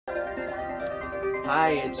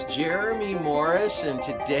Hi, it's Jeremy Morris, and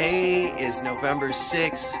today is November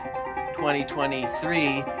 6th,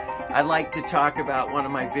 2023. I'd like to talk about one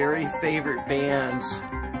of my very favorite bands.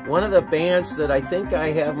 One of the bands that I think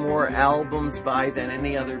I have more albums by than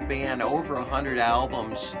any other band, over 100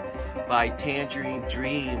 albums by Tangerine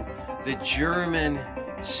Dream, the German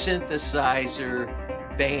synthesizer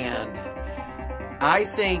band. I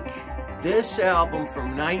think this album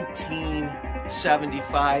from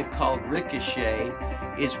 1975 called Ricochet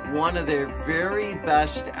is one of their very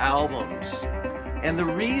best albums. And the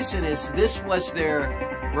reason is this was their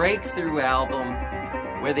breakthrough album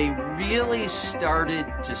where they really started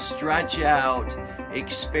to stretch out,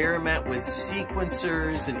 experiment with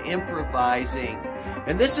sequencers and improvising.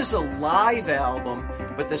 And this is a live album,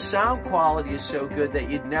 but the sound quality is so good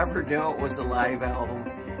that you'd never know it was a live album.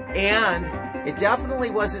 And it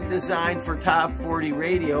definitely wasn't designed for top 40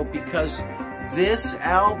 radio, because this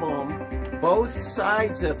album, both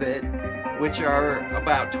sides of it, which are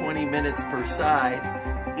about 20 minutes per side,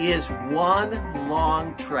 is one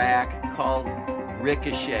long track called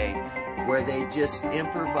Ricochet, where they just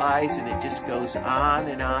improvise and it just goes on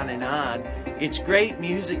and on and on. It's great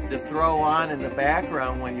music to throw on in the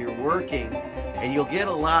background when you're working, and you'll get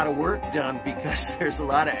a lot of work done because there's a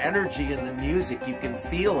lot of energy in the music. You can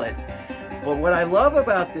feel it. But what I love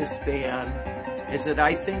about this band is that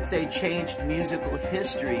I think they changed musical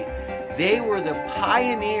history. They were the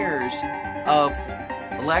pioneers of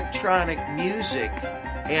electronic music,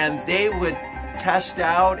 and they would test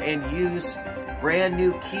out and use brand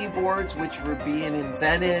new keyboards which were being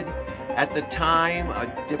invented at the time,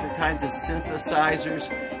 different kinds of synthesizers.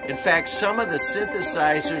 In fact, some of the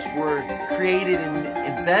synthesizers were created and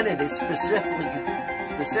invented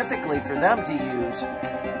specifically for them to use.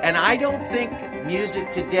 And I don't think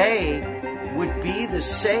music today would be the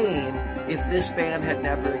same if this band had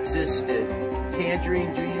never existed.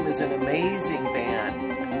 Tangerine Dream is an amazing band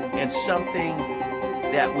and something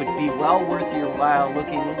that would be well worth your while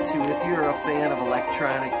looking into if you're a fan of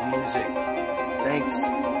electronic music. Thanks.